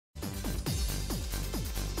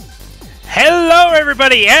Hello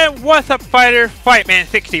everybody, and what's up fighter,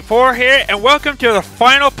 Fightman64 here, and welcome to the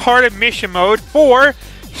final part of mission mode for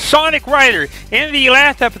Sonic Rider. In the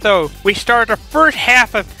last episode, we started the first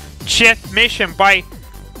half of Jet's mission by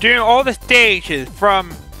doing all the stages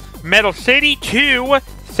from Metal City to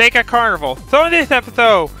Sega Carnival. So in this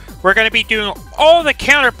episode, we're going to be doing all the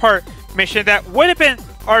counterpart missions that would have been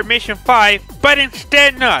our mission 5, but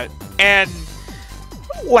instead not. And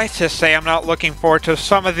let's just say I'm not looking forward to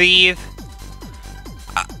some of these.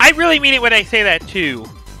 I really mean it when I say that too.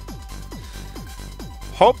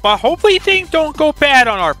 Hopefully things don't go bad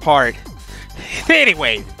on our part.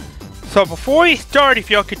 Anyway, so before we start, if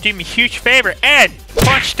y'all could do me a huge favor and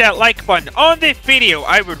punch that like button on this video,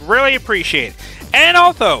 I would really appreciate it. And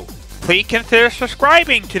also, please consider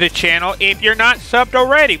subscribing to the channel if you're not subbed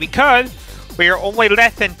already, because we are only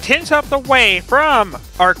less than 10 subs away from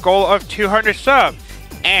our goal of 200 subs.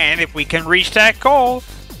 And if we can reach that goal,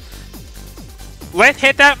 let's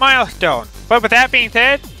hit that milestone. But with that being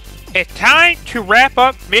said, it's time to wrap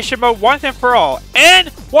up mission mode once and for all, and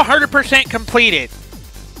 100% completed.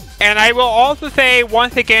 And I will also say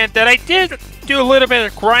once again that I did do a little bit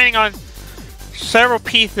of grinding on several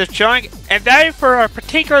pieces of junk, and that is for a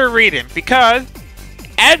particular reason, because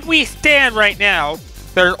as we stand right now,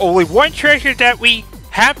 there's only one treasure that we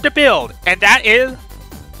have to build, and that is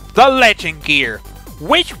the Legend Gear,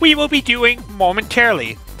 which we will be doing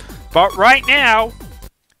momentarily. But right now,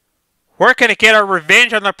 we're gonna get our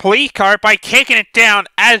revenge on the police car by taking it down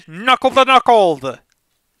as knuckle to knuckle.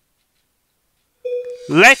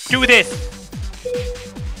 Let's do this.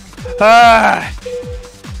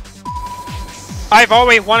 I've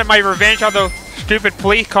always wanted my revenge on those stupid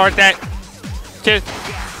police cars that just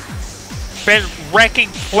been wrecking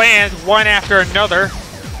plans one after another.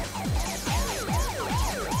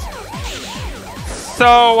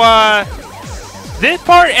 So, this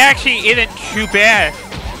part actually isn't too bad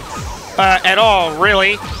at all,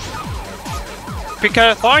 really.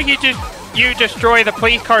 Because as long as you destroy the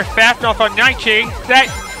police cars fast enough on night chase, that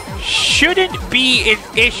shouldn't be an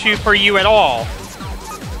issue for you at all.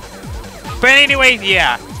 But anyways,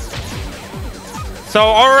 yeah. So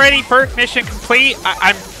already first mission complete.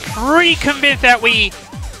 I'm pretty convinced that we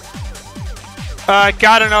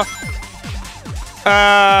got enough.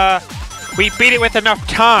 We beat it with enough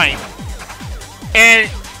time.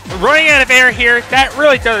 And running out of air here, that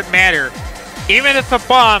really doesn't matter. Even if the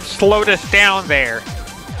bomb slowed us down there.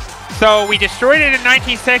 So we destroyed it in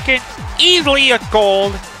 19 seconds, easily a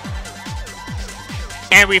gold.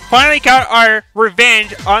 And we finally got our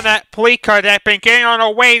revenge on that police car that had been getting on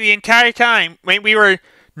our way the entire time when we were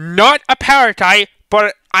not a power type,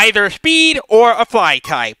 but either a speed or a fly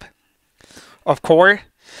type. Of course.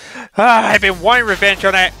 I've been wanting revenge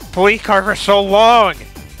on that police car for so long.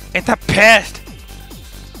 It's the best.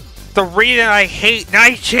 The reason I hate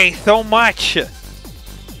Night Chase so much.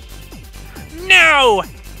 No!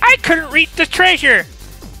 I couldn't reach the treasure!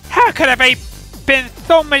 How could I have been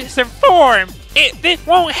so misinformed? This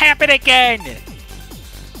won't happen again!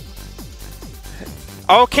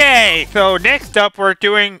 Okay, so next up we're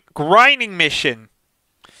doing grinding mission.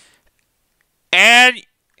 And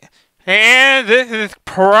this is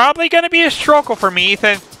probably going to be a struggle for me,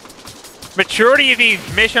 since majority of these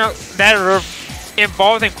missions that are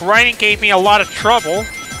involved in grinding gave me a lot of trouble.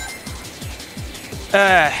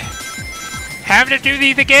 Having to do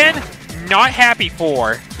these again, not happy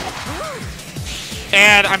for.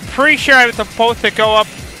 And I'm pretty sure I was supposed to go up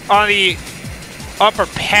on the upper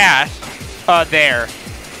pass there.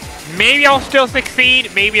 Maybe I'll still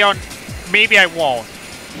succeed, maybe I won't.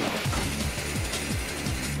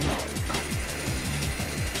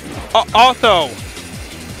 Also,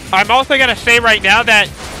 I'm also gonna say right now that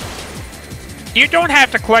you don't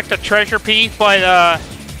have to collect a treasure piece, but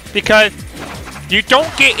because you don't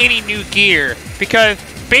get any new gear, because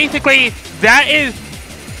basically that is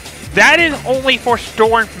only for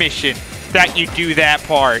storm mission that you do that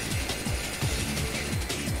part.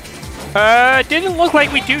 Didn't look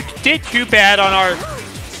like we did too bad on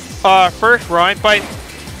our first run, but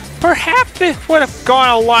perhaps this would have gone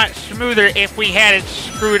a lot smoother if we hadn't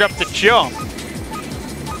screwed up the jump.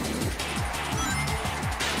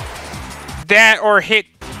 That or hit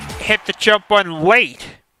the jump button late.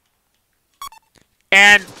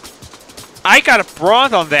 And I got a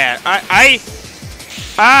bronze on that. I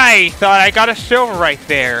thought I got a silver right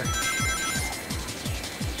there.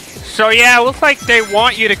 So yeah, it looks like they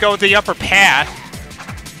want you to go to the upper pass.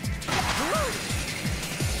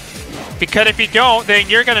 Because if you don't, then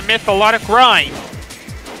you're gonna miss a lot of grind.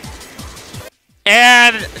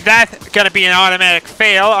 And that's gonna be an automatic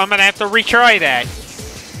fail. I'm gonna have to retry that.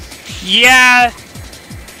 Yeah,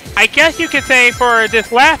 I guess you could say for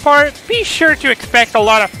this last part, be sure to expect a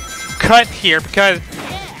lot of cuts here because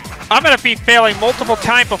I'm going to be failing multiple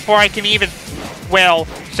times before I can even, well,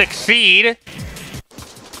 succeed.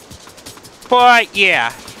 But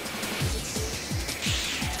yeah.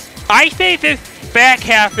 I say this back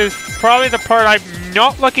half is probably the part I'm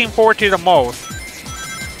not looking forward to the most.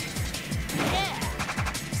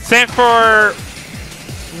 Since for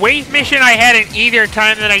Wave Mission I had an easier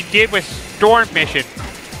time than I did with Storm Mission.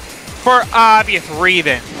 For obvious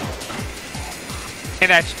reasons. And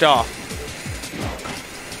that stuff.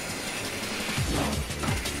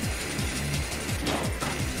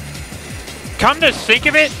 Come to think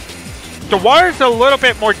of it, the water's a little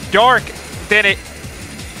bit more dark than it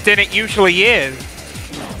usually is.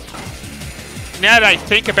 Now that I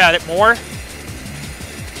think about it more.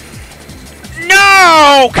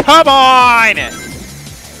 No! Come on!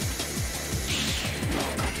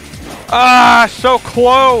 Ah, so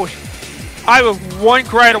close. I was one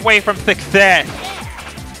grade away from success.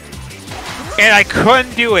 And I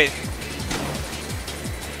couldn't do it.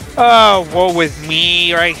 Oh, woe is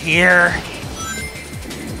me right here.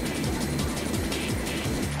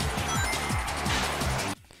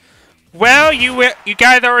 Well, you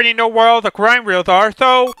guys already know where all the grind reels are,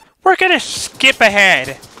 so we're gonna skip ahead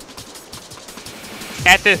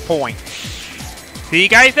at this point. See you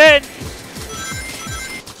guys then.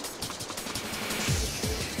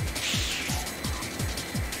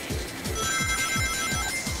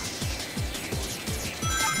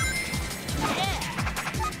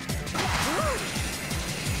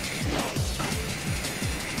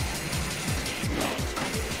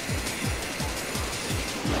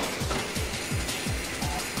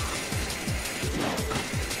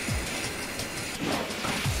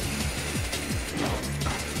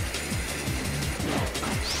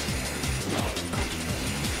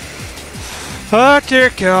 Oh dear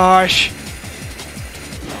gosh.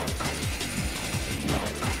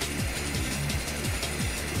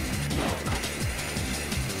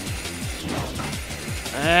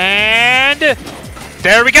 And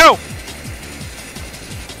there we go.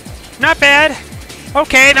 Not bad.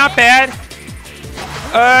 Okay, not bad.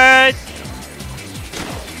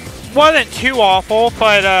 Wasn't too awful,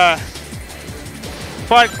 but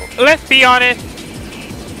let's be honest.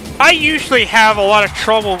 I usually have a lot of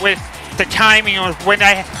trouble with the timing of when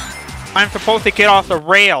I'm supposed to get off the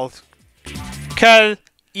rails. Cause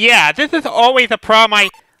yeah, this is always a problem I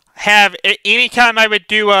have anytime I would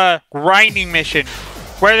do a grinding mission,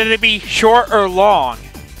 whether it be short or long.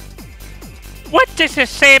 What does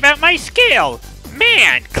this say about my skill?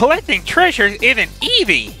 Man, collecting treasures isn't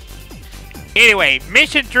easy. Anyway,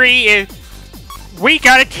 mission 3 is we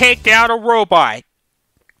gotta take down a robot.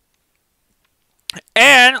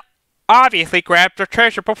 And obviously grab the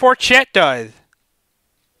treasure before Chet does.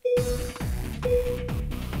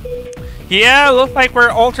 Yeah, looks like we're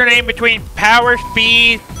alternating between power,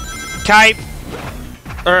 speed, type,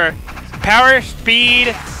 or power,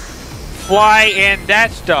 speed, fly, and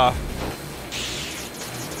that stuff.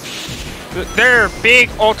 There are big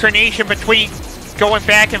alternation between going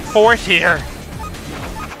back and forth here.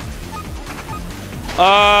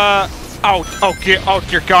 Oh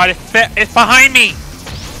dear God, it's behind me!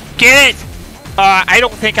 Get it! I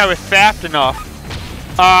don't think I was fast enough.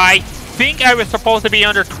 I think I was supposed to be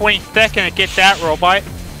under 20 seconds to get that robot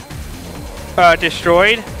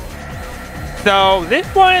destroyed. So this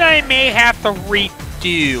one I may have to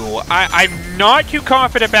redo. I'm not too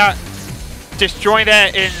confident about destroying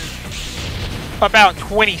that in about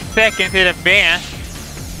 20 seconds in advance.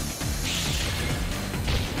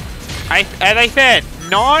 As I said,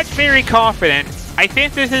 not very confident. I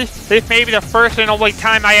think this may be the first and only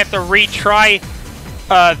time I have to retry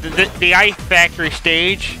the Ice Factory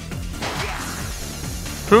stage.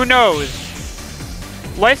 Who knows?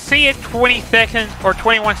 Let's see if 20 seconds or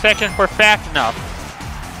 21 seconds were fast enough.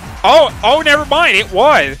 Oh, never mind, it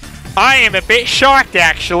was. I am a bit shocked,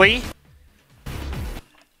 actually.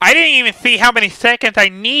 I didn't even see how many seconds I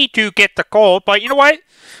need to get the gold, but you know what?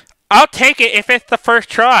 I'll take it if it's the first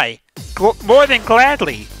try. More than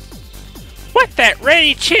gladly. What's that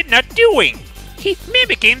Ready Chitna doing? He's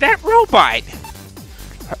mimicking that robot.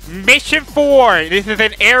 Mission 4. This is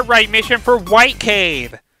an air ride mission for White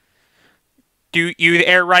Cave. Do use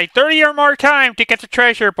air ride 30 or more times to get the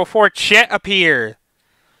treasure before Chet appears.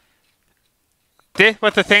 This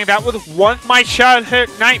was the thing that was once my childhood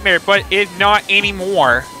nightmare, but is not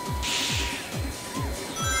anymore.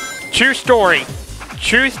 True story.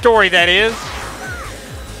 True story, that is.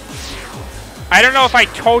 I don't know if I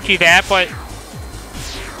told you that, but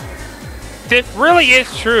this really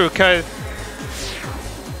is true, because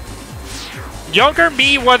younger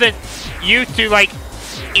me wasn't used to like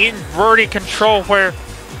inverted control where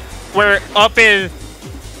up is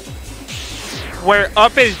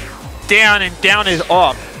down and down is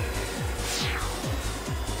up.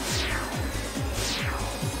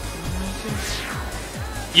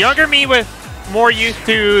 Younger me was more used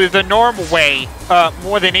to the normal way,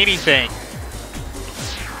 more than anything.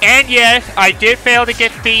 And yes, I did fail to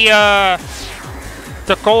get the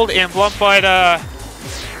gold emblem, but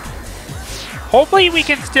hopefully we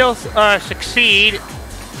can still succeed.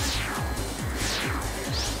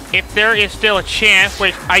 If there is still a chance,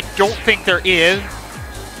 which I don't think there is.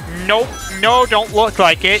 Nope, no, don't look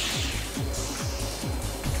like it.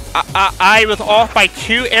 I was off by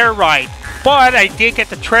 2 air rides, but I did get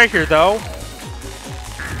the treasure though,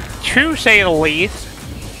 to say the least.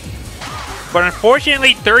 But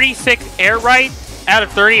unfortunately, 36 air rides out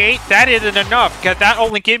of 38, that isn't enough, because that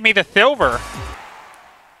only gives me the silver.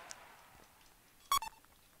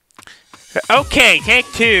 Okay, take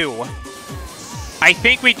 2. I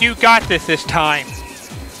think we do got this time.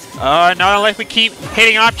 Not unless we keep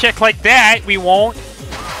hitting objects like that, we won't.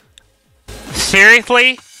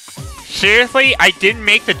 Seriously? Seriously? I didn't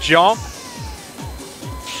make the jump?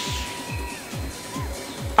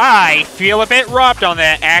 I feel a bit robbed on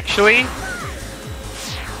that, actually.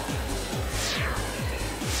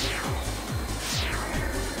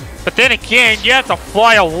 But then again, you have to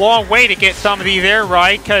fly a long way to get some of these air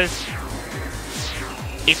rides, because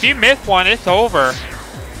if you miss one, it's over.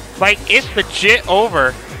 Like, it's legit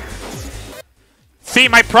over. See,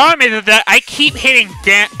 my problem is that I keep hitting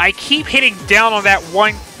down on that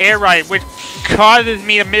one air ride, which causes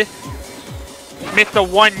me to miss the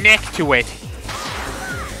one next to it.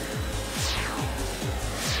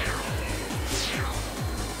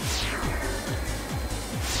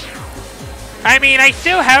 I mean, I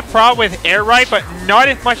still have problems with air ride, but not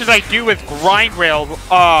as much as I do with grind rails.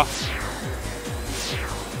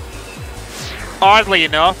 Oddly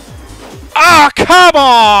enough. Oh, come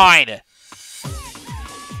on!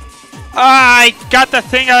 I got the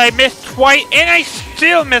thing that I missed twice, and I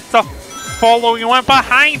still missed the following one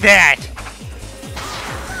behind that.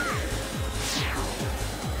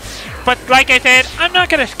 But like I said, I'm not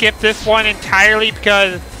going to skip this one entirely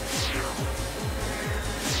because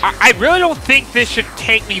I really don't think this should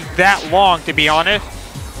take me that long, to be honest.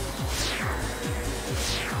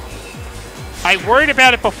 I worried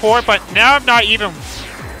about it before, but now I'm not even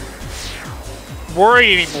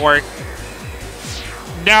worried anymore.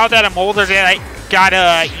 Now that I'm older, that I got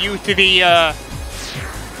used to the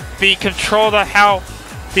control of how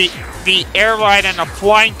the airline and the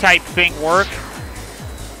flying type thing work.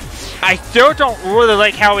 I still don't really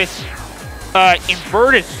like how it's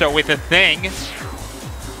inverted so with the thing.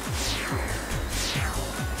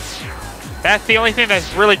 That's the only thing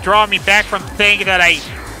that's really drawn me back from saying that I,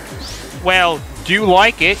 well, do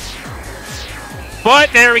like it.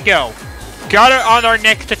 But there we go. Got it on our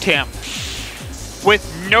next attempt. With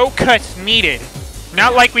no cuts needed.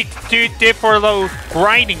 Not like we did for those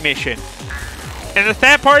grinding missions. And the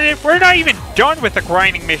sad part is, we're not even done with the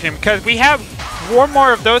grinding mission because we have 4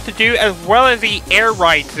 more of those to do as well as the air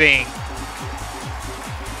ride thing.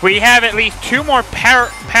 We have at least 2 more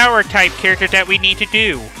power type characters that we need to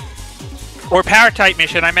do. Or power type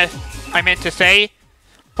mission, I meant to say.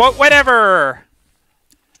 But whatever.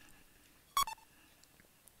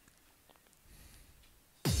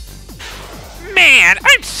 Man,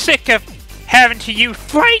 I'm sick of having to use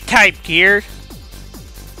flight type gear.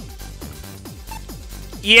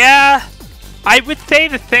 Yeah, I would say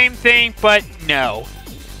the same thing, but no.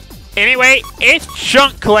 Anyway, it's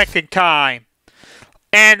junk collecting time.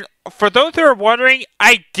 And for those who are wondering,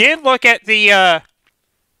 I did look at the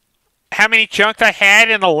how many chunks I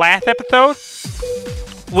had in the last episode.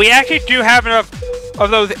 We actually do have enough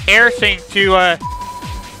of those air things to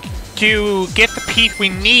get the piece we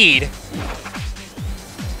need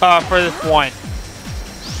for this one.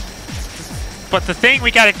 But the thing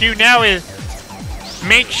we gotta do now is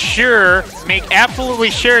make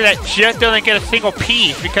absolutely sure that Jet doesn't get a single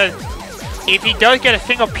piece, because if he does get a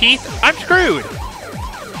single piece, I'm screwed.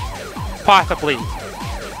 Possibly.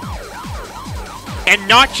 And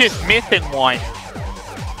not just missing one.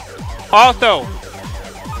 Also,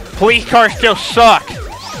 police cars still suck.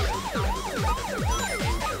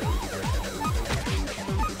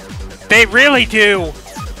 They really do.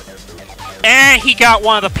 And he got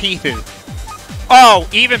one of the pieces. Oh,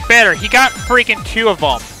 even better. He got freaking 2 of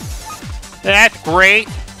them. That's great.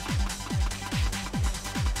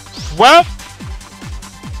 Well,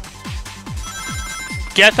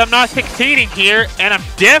 guess I'm not succeeding here, and I'm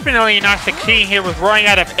definitely not succeeding here with running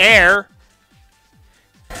out of air.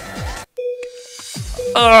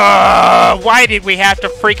 Why did we have to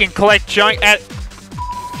freaking collect junk at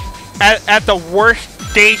the worst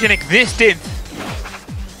stage in existence?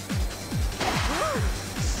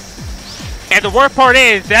 And the worst part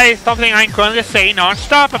is, that is something I'm going to say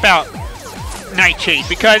non-stop about Night Chase,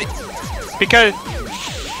 because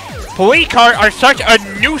police cars are such a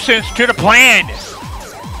nuisance to the plan.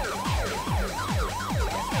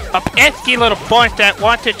 A pesky little bunch that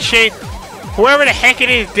want to chase whoever the heck it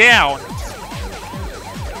is down.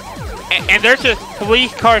 And there's just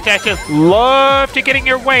police cars that just love to get in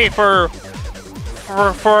your way for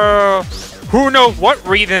who knows what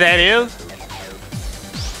reason that is.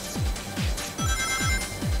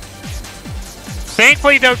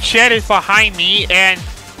 Thankfully, though, Chet is behind me, and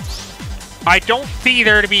I don't see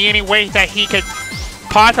there to be any way that he could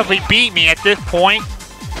possibly beat me at this point.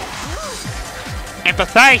 And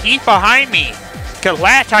besides, he's behind me, because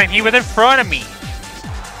last time he was in front of me.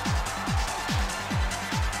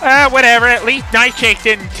 Whatever, at least Night Chase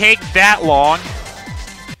didn't take that long.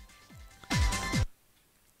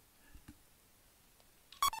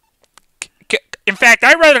 In fact,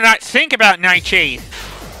 I'd rather not think about Night Chase.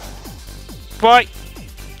 But,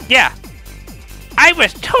 yeah. I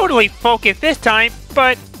was totally focused this time,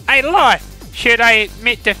 but I lost. Should I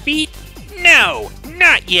admit defeat? No,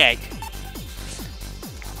 not yet.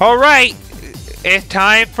 Alright, it's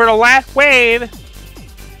time for the last wave.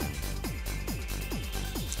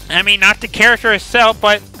 I mean, not the character itself,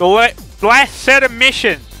 but the last set of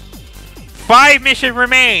missions. 5 missions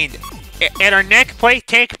remained. And our next place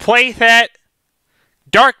takes place at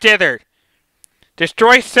Dark Desert.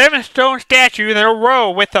 Destroy 7 stone statues in a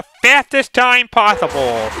row with the fastest time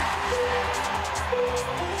possible.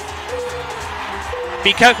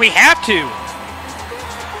 Because we have to.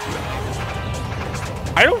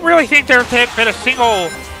 I don't really think there's been a single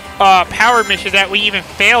power mission that we even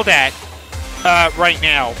failed at right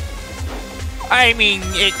now. I mean,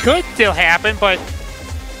 it could still happen, but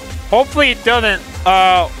hopefully it doesn't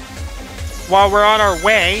while we're on our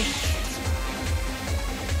way.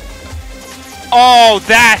 Oh,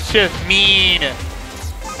 that's just mean.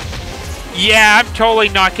 Yeah, I'm totally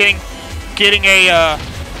not getting a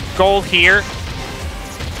gold here.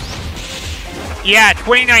 Yeah,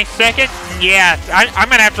 29 seconds. Yeah, I'm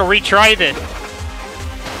gonna have to retry this.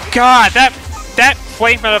 God, that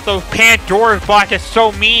placement of those Pandora's block is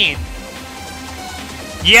so mean.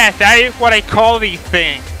 Yes, that is what I call these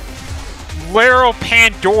things. Literal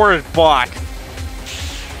Pandora's block.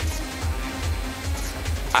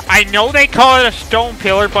 I know they call it a stone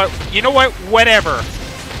pillar, but you know what? Whatever.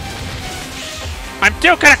 I'm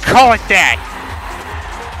still gonna call it that.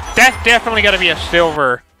 That's definitely gonna be a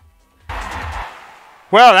silver.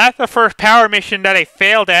 Well, that's the first power mission that I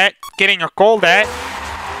failed at, getting a gold at.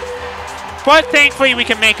 But thankfully we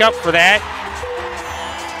can make up for that.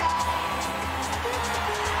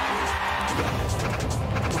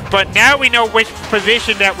 But now we know which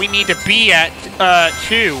position that we need to be at,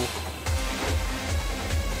 too.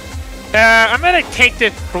 I'm gonna take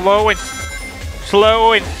this slow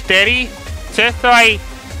and steady, just so I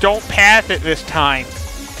don't pass it this time.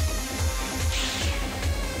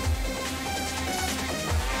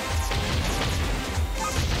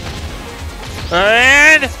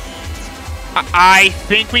 And I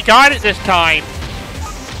think we got it this time.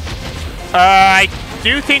 I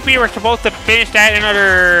do think we were supposed to finish that in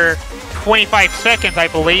another 25 seconds, I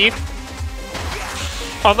believe.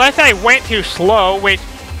 Unless I went too slow, which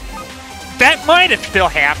that might have still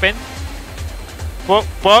happened.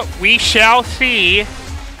 But we shall see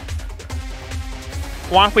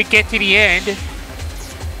once we get to the end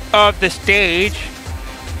of the stage.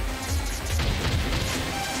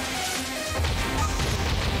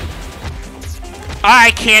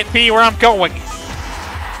 I can't see where I'm going.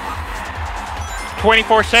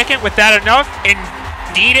 24 seconds, was that enough?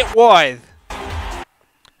 Indeed it was.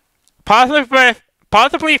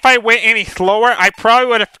 Possibly if I went any slower, I probably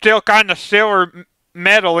would have still gotten a silver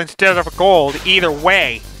medal instead of a gold, either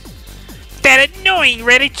way. That annoying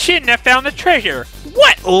Reddit shouldn't have found the treasure.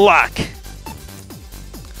 What luck!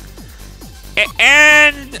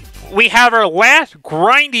 And we have our last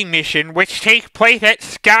grinding mission, which takes place at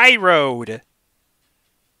Sky Road.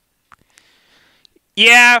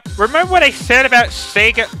 Yeah, remember what I said about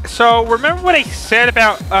Sega? So, remember what I said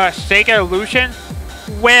about Sega Illusion?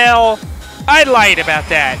 Well, I lied about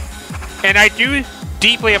that. And I do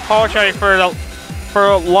deeply apologize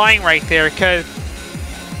for lying right there, because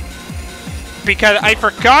I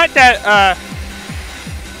forgot that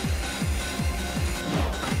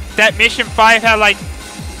that mission 5 had like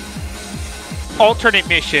alternate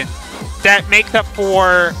mission that makes up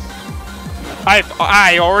for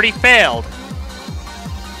I already failed.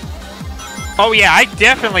 Oh yeah, I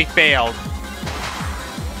definitely failed.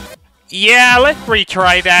 Yeah, let's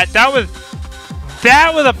retry that. That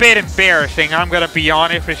was a bit embarrassing, I'm gonna be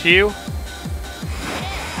honest with you.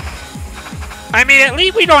 I mean, at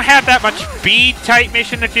least we don't have that much speed type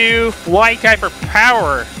mission to do, fly type or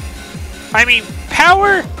power. I mean,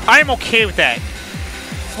 power, I'm okay with that.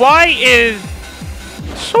 Fly is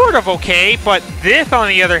sort of okay, but this on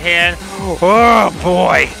the other hand, oh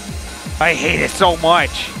boy, I hate it so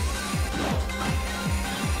much.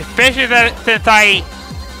 Especially since I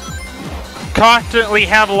constantly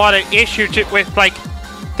have a lot of issues with, like,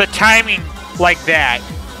 the timing like that.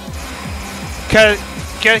 Cause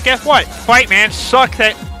guess what? Fight Man sucks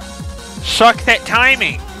at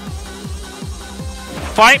timing.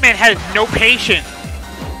 Fight Man has no patience.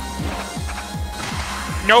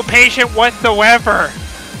 No patience whatsoever.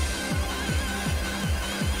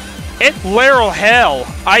 It's literal hell.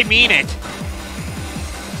 I mean it.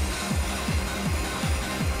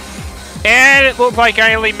 And it looks like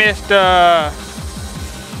I only missed,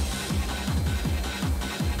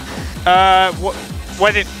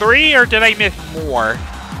 was it 3 or did I miss more?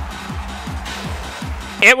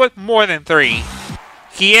 It was more than 3.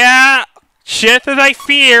 Yeah, just as I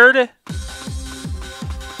feared.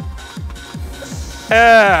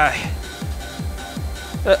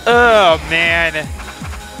 Oh man.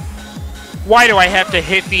 Why do I have to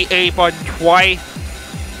hit the A button twice?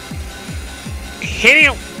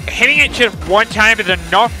 Hitting it just one time is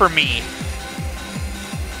enough for me.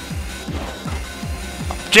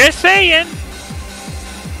 Just saying.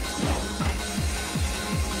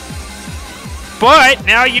 But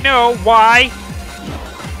now you know why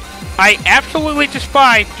I absolutely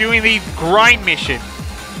despise doing these grind missions.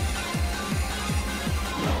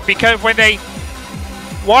 Because when they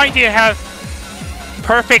want you to have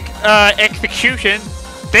perfect execution,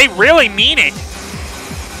 they really mean it.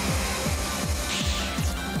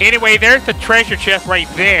 Anyway, there's the treasure chest right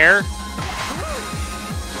there.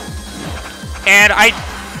 And I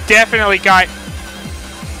definitely got...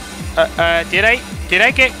 Did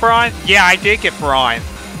I get bronze? Yeah, I did get bronze.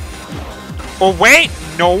 Oh, wait!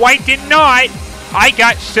 No, I did not! I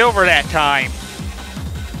got silver that time.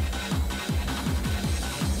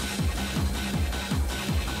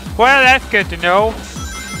 Well, that's good to know.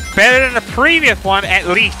 Better than the previous one, at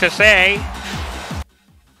least to say.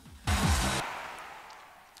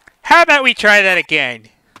 How about we try that again?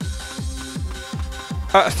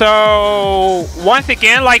 So, once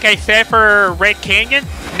again, like I said for Red Canyon,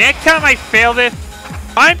 next time I fail this,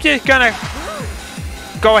 I'm just gonna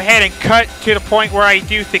go ahead and cut to the point where I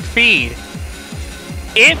do succeed.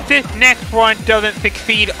 If this next one doesn't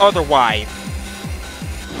succeed otherwise.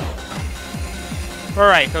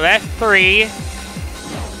 Alright, so that's 3.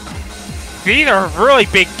 These are really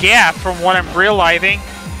big gaps from what I'm realizing.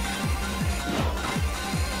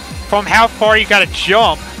 From how far you gotta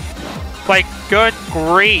jump. Like, good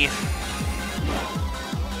grief.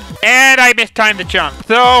 And I mistimed the jump.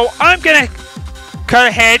 So, I'm gonna cut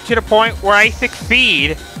ahead to the point where I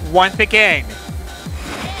succeed once again.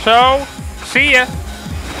 So, see ya.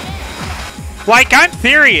 Like, I'm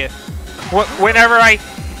serious whenever I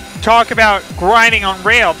talk about grinding on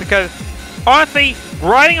rail, because honestly,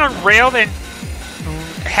 grinding on rail and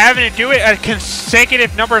having to do it at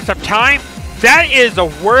consecutive numbers of time, that is the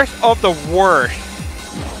worst of the worst.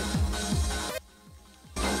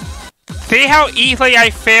 See how easily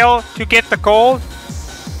I fail to get the gold?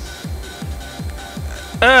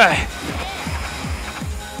 Ugh.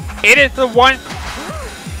 It is the one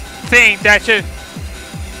thing that just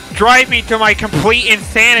drives me to my complete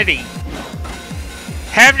insanity.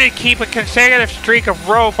 Having to keep a consecutive streak of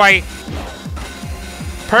row by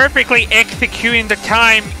perfectly executing the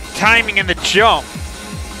timing in the jump.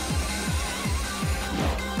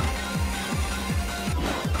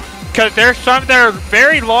 Because there's some that are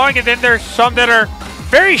very long and then there's some that are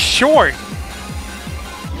very short.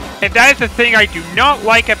 And that is the thing I do not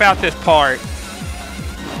like about this part.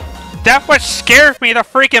 That's what scares me the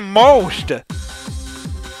freaking most.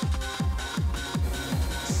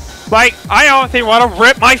 Like, I honestly want to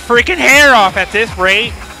rip my freaking hair off at this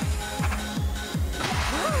rate.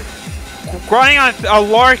 Grinding on a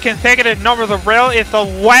large consecutive number of rail is the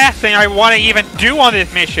last thing I want to even do on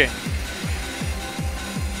this mission.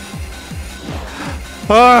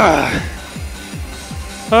 Ugh.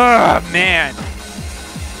 Oh, man.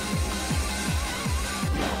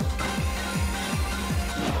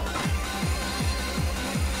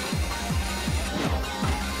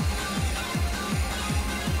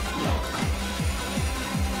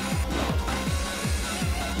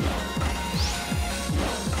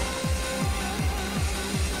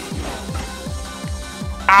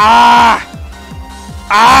 Ah!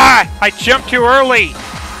 Ah! I jumped too early!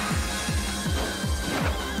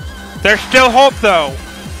 There's still hope though.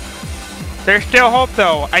 There's still hope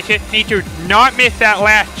though. I just need to not miss that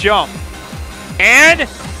last jump. And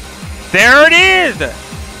there it is!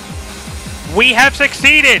 We have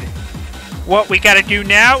succeeded! What we gotta do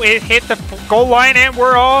now is hit the goal line and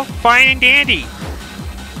we're all fine and dandy.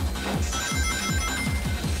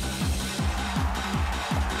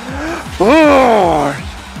 Oh,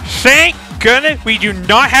 thank goodness we do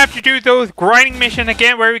not have to do those grinding missions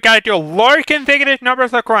again where we gotta do a large consecutive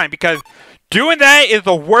numbers of grind, because doing that is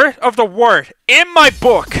the worst of the worst in my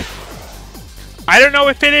book. I don't know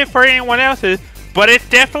if it is for anyone else's, but it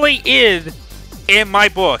definitely is in my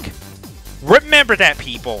book. Remember that,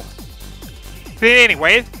 people. But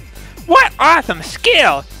anyways, what awesome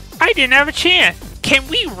skill! I didn't have a chance. Can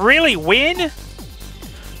we really win?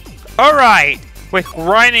 Alright, with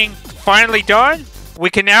grinding finally done, we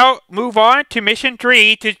can now move on to mission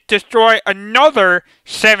 3 to destroy another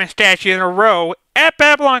 7 statues in a row at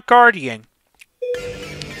Babylon Guardian.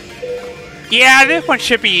 Yeah, this one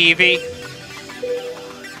should be easy.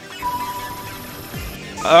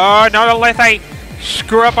 Not unless I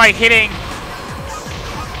screw up by hitting,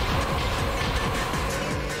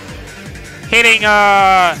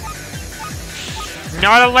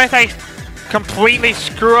 not unless I completely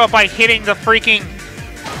screw up by hitting the freaking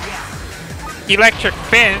electric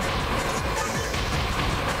fence.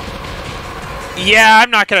 Yeah,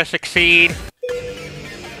 I'm not gonna succeed.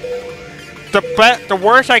 The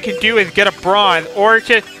worst I can do is get a bronze, or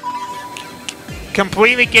just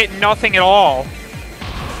completely get nothing at all.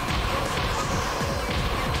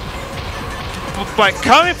 But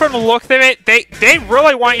coming from the looks of it, they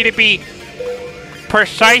really want you to be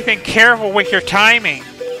precise and careful with your timing.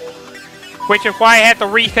 Which is why I had to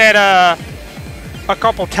reset a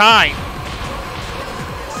couple times.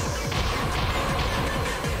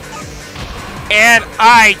 And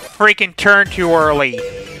I freaking turned too early.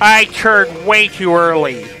 I turned way too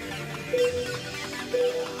early.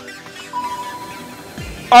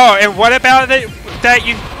 Oh, and what about that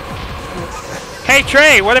you... Hey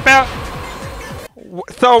Trey, what about...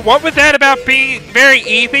 So what was that about being very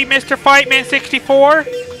easy, Mr. Fightman 64?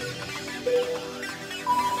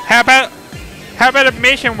 How about a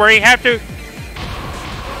mission where you have to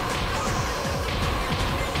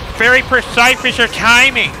very precise with your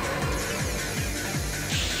timing,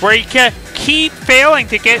 where you can keep failing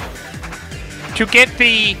to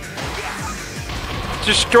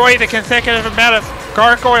destroy the consecutive amount of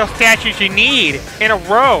gargoyle statues you need in a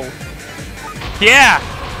row. Yeah,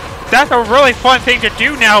 that's a really fun thing to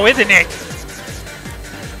do now, isn't it?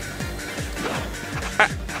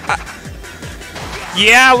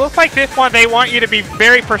 Yeah, looks like this one they want you to be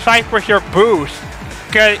very precise with your boost.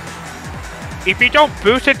 Because if you don't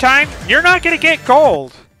boost in time, you're not going to get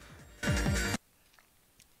gold.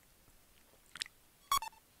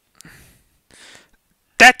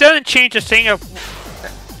 That doesn't change a thing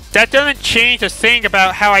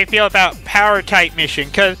about how I feel about power type mission.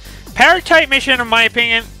 Because power type mission, in my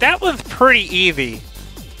opinion, that was pretty easy.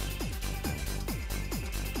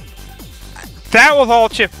 That was all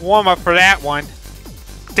just warm up for that one.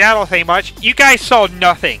 That'll say much. You guys saw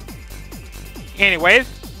nothing. Anyways,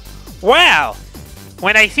 wow.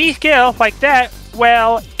 When I see skills like that,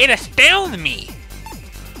 well, it astounds me.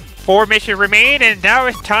 4 missions remain, and now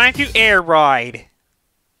it's time to air ride.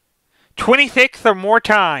 26 or more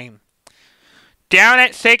time. Down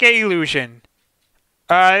at Sega Illusion.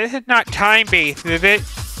 This is not time-based, is it?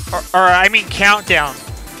 Or I mean countdown.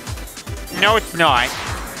 No, it's not.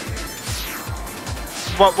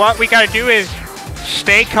 What we gotta do is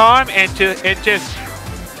stay calm and just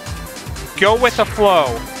go with the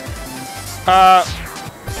flow.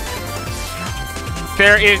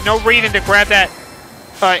 There is no reason to grab that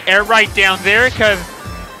air ride down there, because,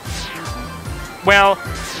 well,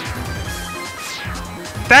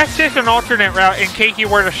 that's just an alternate route in case you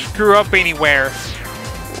were to screw up anywhere.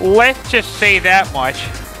 Let's just say that much.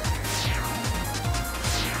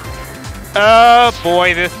 Oh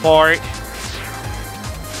boy, this part.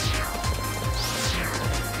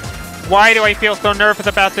 Why do I feel so nervous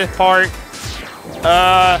about this part?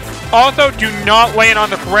 Also, do not land on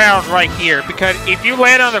the ground right here, because if you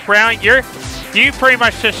land on the ground, you pretty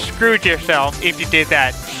much just screwed yourself if you did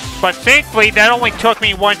that. But thankfully, that only took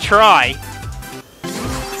me 1 try.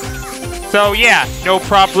 So yeah, no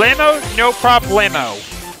problemo, no problemo.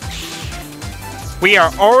 We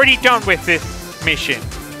are already done with this mission.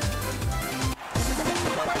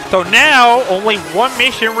 So now, only 1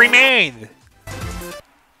 mission remains.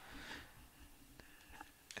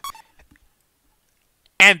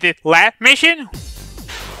 And this last mission,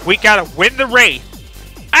 we gotta win the race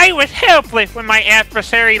I was helpless when my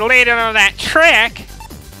adversary laid it on that track.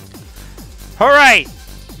 Alright,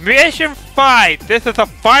 mission 5. This is the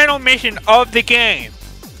final mission of the game.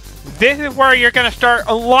 This is where you're gonna start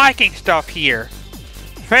unlocking stuff here.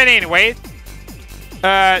 But anyways,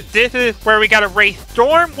 this is where we gotta race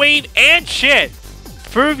Storm, Wave, and Shit.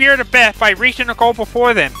 Prove you're the best by reaching the goal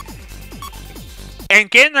before them. And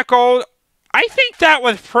getting the gold, I think that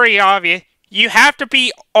was pretty obvious. You have to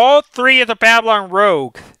beat all 3 of the Babylon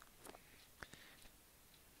rogues.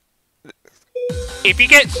 If you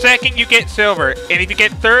get second, you get silver. And if you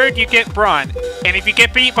get third, you get bronze. And if you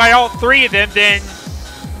get beat by all 3 of them, then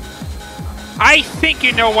I think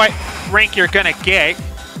you know what rank you're gonna get.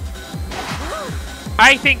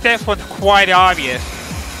 I think this one's quite obvious.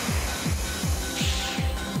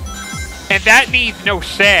 And that needs no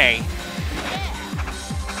say.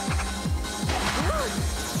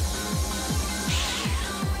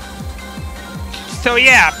 So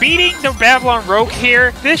yeah, beating the Babylon Rogue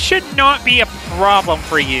here, this should not be a problem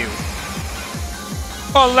for you.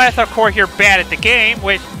 Unless, of course, you're bad at the game,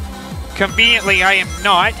 which, conveniently, I am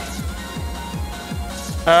not.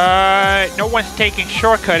 No one's taking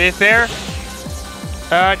shortcut, is there?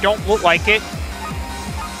 Don't look like it.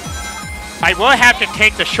 I will have to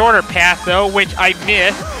take the shorter path, though, which I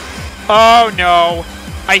missed. Oh, no.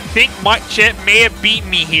 I think Muttchit may have beaten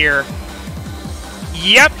me here.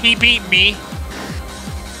 Yep, he beat me.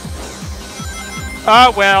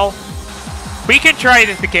 Oh, well. We can try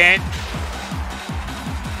this again.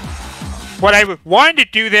 What I wanted to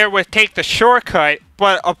do there was take the shortcut,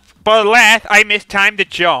 but alas, I mistimed the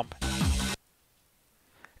jump.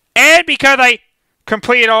 And because I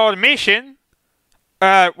completed all the mission,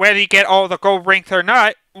 whether you get all the gold ranks or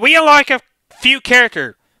not, we unlock a few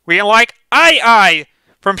characters. We unlock I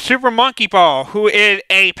from Super Monkey Ball, who is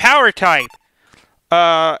a power type.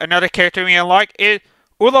 Another character we unlock is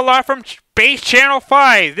Ulala from Space Channel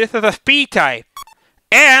 5. This is a speed type.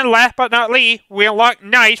 And last but not least, we unlock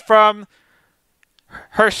Nice from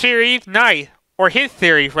her series Nice, or his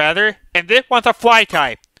series rather, and this one's a fly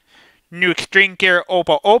type. New extreme gear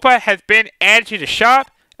Opa Opa has been added to the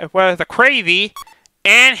shop, as well as the Crazy,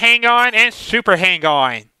 and Hang On, and Super Hang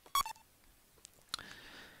On.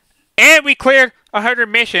 And we cleared 100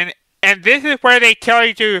 mission, and this is where they tell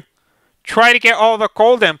you to try to get all the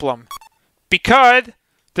Gold Emblems. Because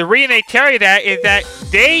the reason they tell you that is that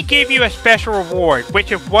they give you a special reward,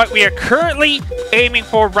 which is what we are currently aiming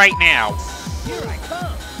for right now. Here I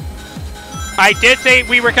come. I did say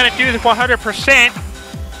we were going to do this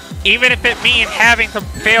 100%, even if it means having some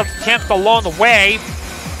failed attempts along the way.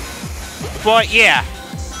 But yeah.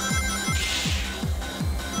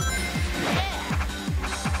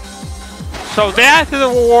 So that's the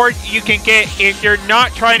reward you can get if you're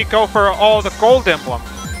not trying to go for all the Gold Emblems.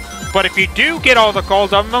 But if you do get all the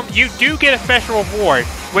Gold Emblems, you do get a special reward,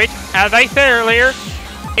 which, as I said earlier,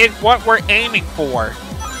 is what we're aiming for.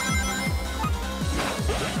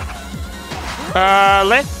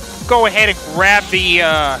 Let's go ahead and grab the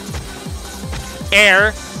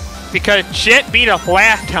air, because Jet beat us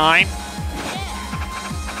last time,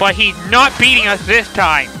 but he's not beating us this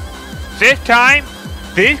time. This time,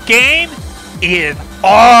 this game is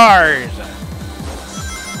ours.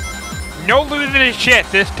 No losing his shit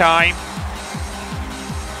this time.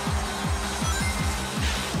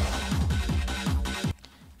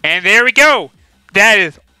 And there we go. That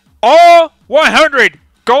is all 100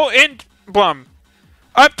 Gold Emblems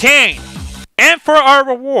obtained. And for our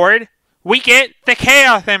reward, we get the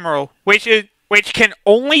Chaos Emerald, which can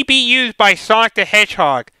only be used by Sonic the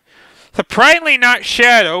Hedgehog. Surprisingly not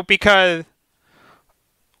Shadow, because,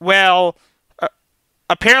 well,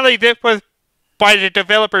 apparently this was by the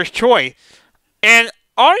developer's choice. And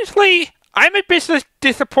honestly, I'm a bit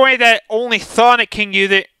disappointed that only Sonic can use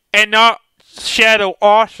it and not Shadow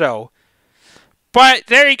also. But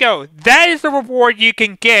there you go. That is the reward you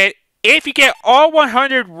can get if you get all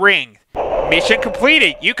 100 rings. Mission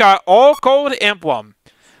completed. You got all Gold Emblem.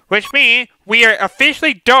 Which means we are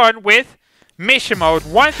officially done with mission mode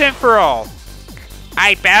once and for all.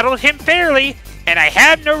 I battled him fairly, and I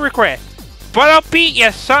have no regrets. But I'll beat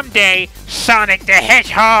you someday, Sonic the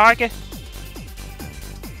Hedgehog!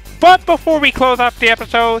 But before we close up the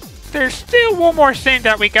episode, there's still one more thing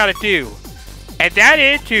that we gotta do. And that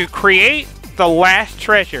is to create the last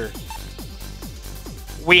treasure.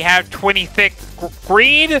 We have 26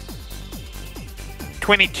 green,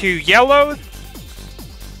 22 yellows,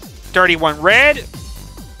 31 red,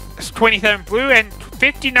 27 blue, and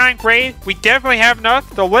 59 gray. We definitely have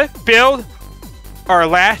enough, so let's build our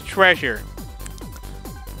last treasure.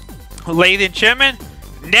 Ladies and gentlemen,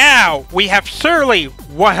 now we have certainly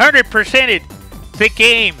 100%ed the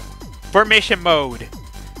game for mission mode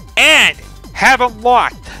and have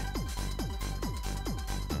unlocked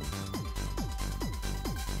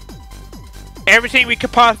everything we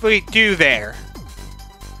could possibly do there.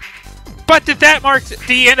 But did that mark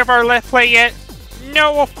the end of our Let's Play yet?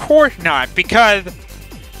 No, of course not, because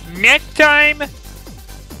next time,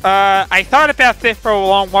 I thought about this for a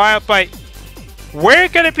long while, but we're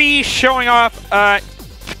going to be showing off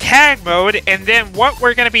tag mode, and then what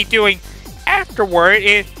we're going to be doing afterward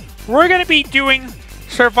is we're going to be doing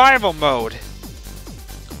survival mode.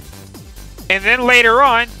 And then later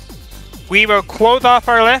on, we will close off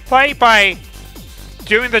our Let's Play by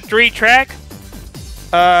doing the 3-track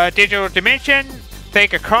Digital Dimension,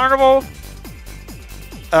 Take a Carnival,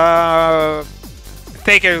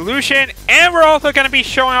 Take an Illusion, and we're also going to be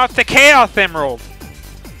showing off the Chaos Emerald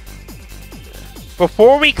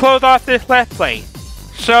before we close off this Let's Play.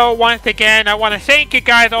 So once again, I want to thank you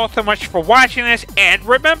guys all so much for watching this, and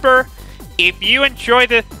remember, if you enjoyed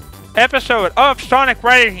this episode of Sonic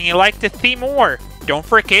Riders and you'd like to see more, don't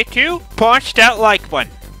forget to punch that like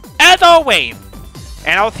button, as always,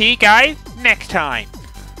 and I'll see you guys next time.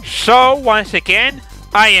 So once again,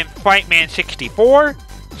 I am Fightman64,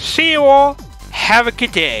 see you all, have a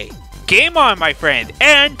good day, game on my friend,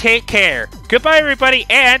 and take care. Goodbye everybody,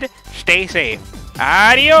 and stay safe.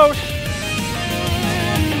 Adios!